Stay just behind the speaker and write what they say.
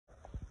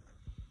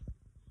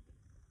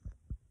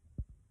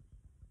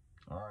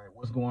All right,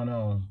 what's going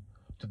on?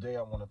 Today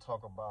I want to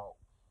talk about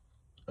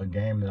a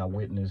game that I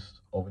witnessed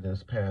over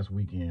this past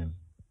weekend.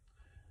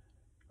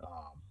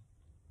 Um,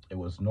 it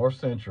was North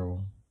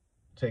Central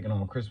taking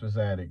on Crispus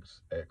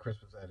Attucks at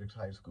Crispus Attucks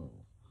High School.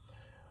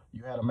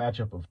 You had a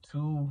matchup of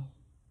two,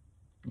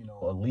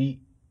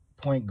 elite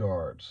point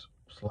guards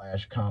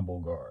slash combo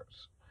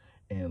guards,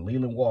 and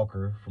Leland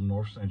Walker from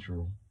North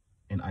Central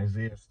and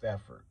Isiah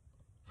Stafford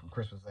from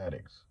Crispus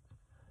Attucks.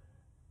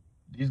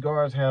 These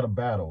guards had a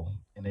battle,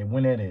 and they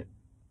went at it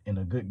in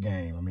a good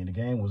game. I mean, the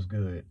game was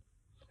good.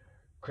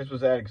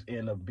 Crispus Attucks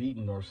ended up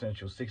beating North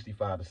Central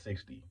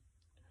 65-60.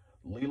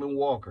 Leland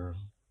Walker,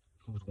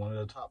 who's one of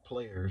the top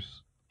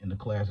players in the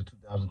class of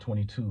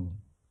 2022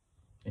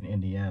 in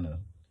Indiana,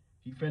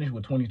 he finished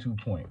with 22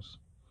 points.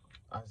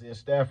 Isiah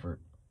Stafford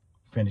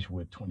finished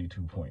with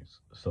 22 points.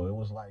 So it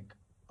was like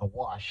a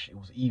wash. It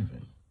was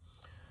even.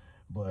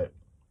 But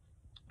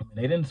I mean,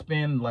 they didn't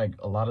spend like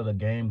a lot of the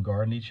game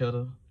guarding each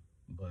other,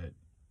 but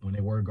when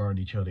they were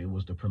guarding each other, it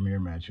was the premier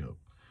matchup.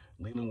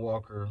 Leland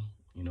Walker,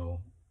 you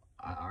know,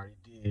 I already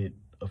did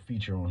a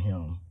feature on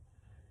him.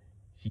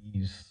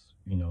 He's,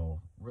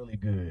 really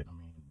good. I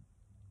mean,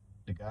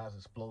 the guy's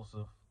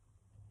explosive.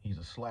 He's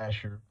a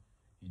slasher.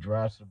 He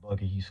drives to the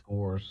bucket. He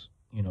scores,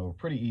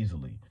 pretty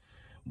easily.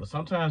 But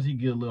sometimes he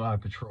get a little out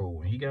of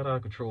control, and he got out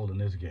of control in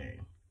this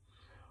game.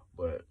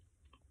 But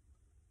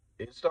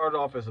it started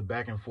off as a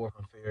back and forth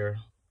affair,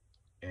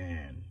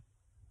 and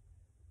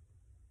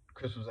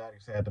Crispus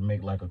Attucks had to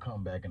make like a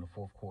comeback in the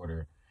fourth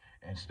quarter,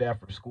 and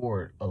Stafford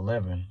scored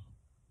 11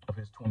 of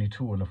his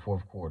 22 in the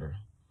fourth quarter,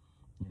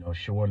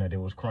 showing that it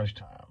was crunch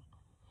time.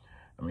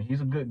 I mean,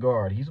 he's a good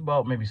guard. He's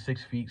about maybe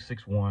 6 feet,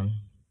 6'1",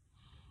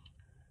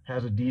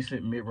 has a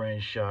decent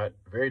mid-range shot,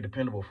 very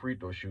dependable free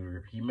throw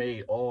shooter. He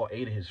made all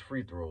 8 of his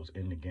free throws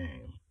in the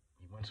game.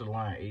 He went to the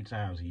line 8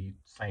 times. He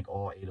sank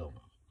all 8 of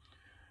them.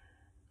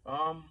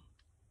 Um,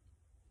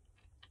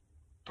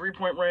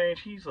 3-point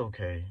range, he's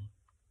okay.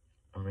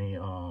 I mean,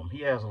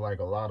 he has like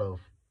a lot of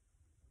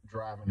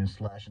driving and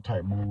slashing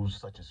type moves,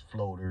 such as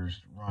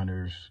floaters,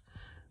 runners,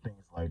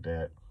 things like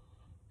that.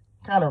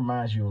 Kind of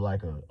reminds you of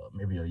like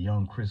maybe a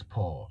young Chris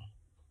Paul,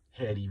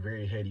 heady,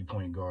 very heady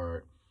point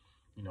guard.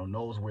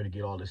 Knows where to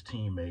get all his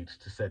teammates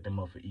to set them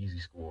up for easy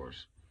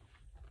scores.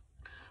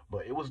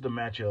 But it was the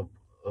matchup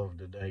of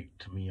the day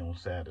to me on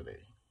Saturday.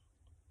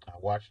 I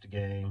watched the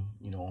game,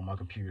 on my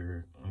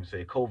computer. And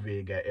say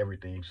COVID got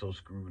everything so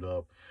screwed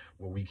up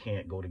where we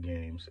can't go to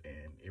games,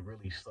 and it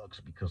really sucks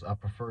because I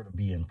prefer to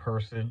be in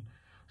person,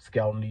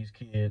 scouting these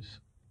kids,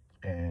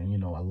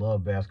 and I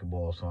love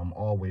basketball, so I'm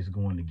always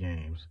going to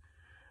games.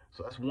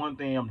 So that's one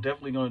thing I'm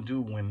definitely gonna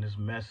do when this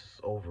mess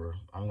is over.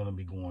 I'm gonna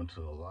be going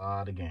to a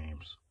lot of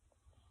games.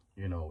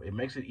 It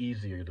makes it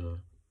easier to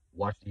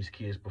watch these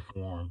kids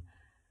perform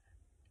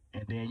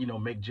and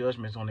then, make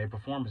judgments on their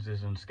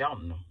performances and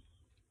scouting them.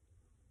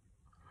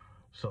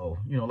 So,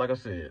 like I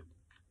said,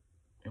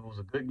 it was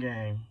a good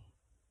game.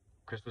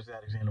 Crispus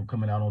Attucks ended up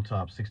coming out on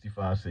top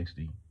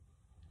 65-60.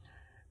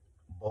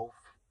 Both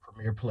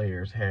premier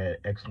players had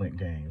excellent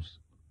games,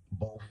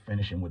 both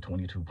finishing with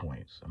 22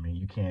 points. I mean,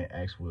 you can't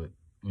ask for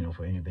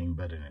anything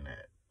better than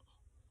that.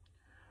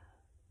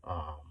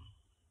 Um,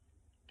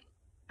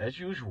 as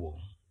usual,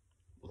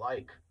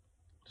 like,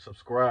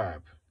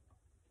 subscribe,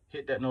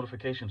 hit that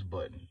notifications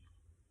button.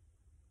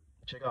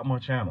 Check out my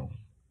channel.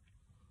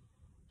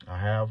 I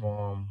have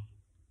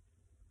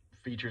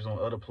features on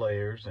other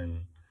players,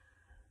 and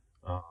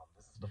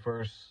this is the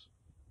first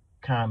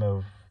kind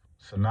of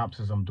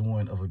synopsis I'm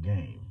doing of a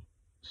game.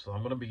 So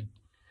I'm gonna be,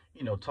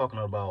 talking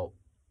about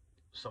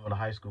some of the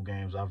high school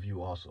games I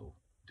view also.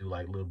 Do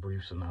like little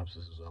brief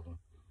synopses of them.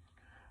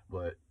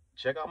 But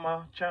check out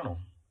my channel,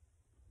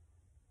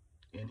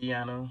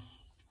 Indiana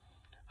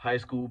High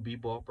School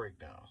B-Ball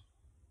Breakdown.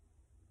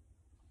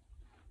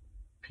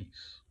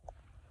 Peace.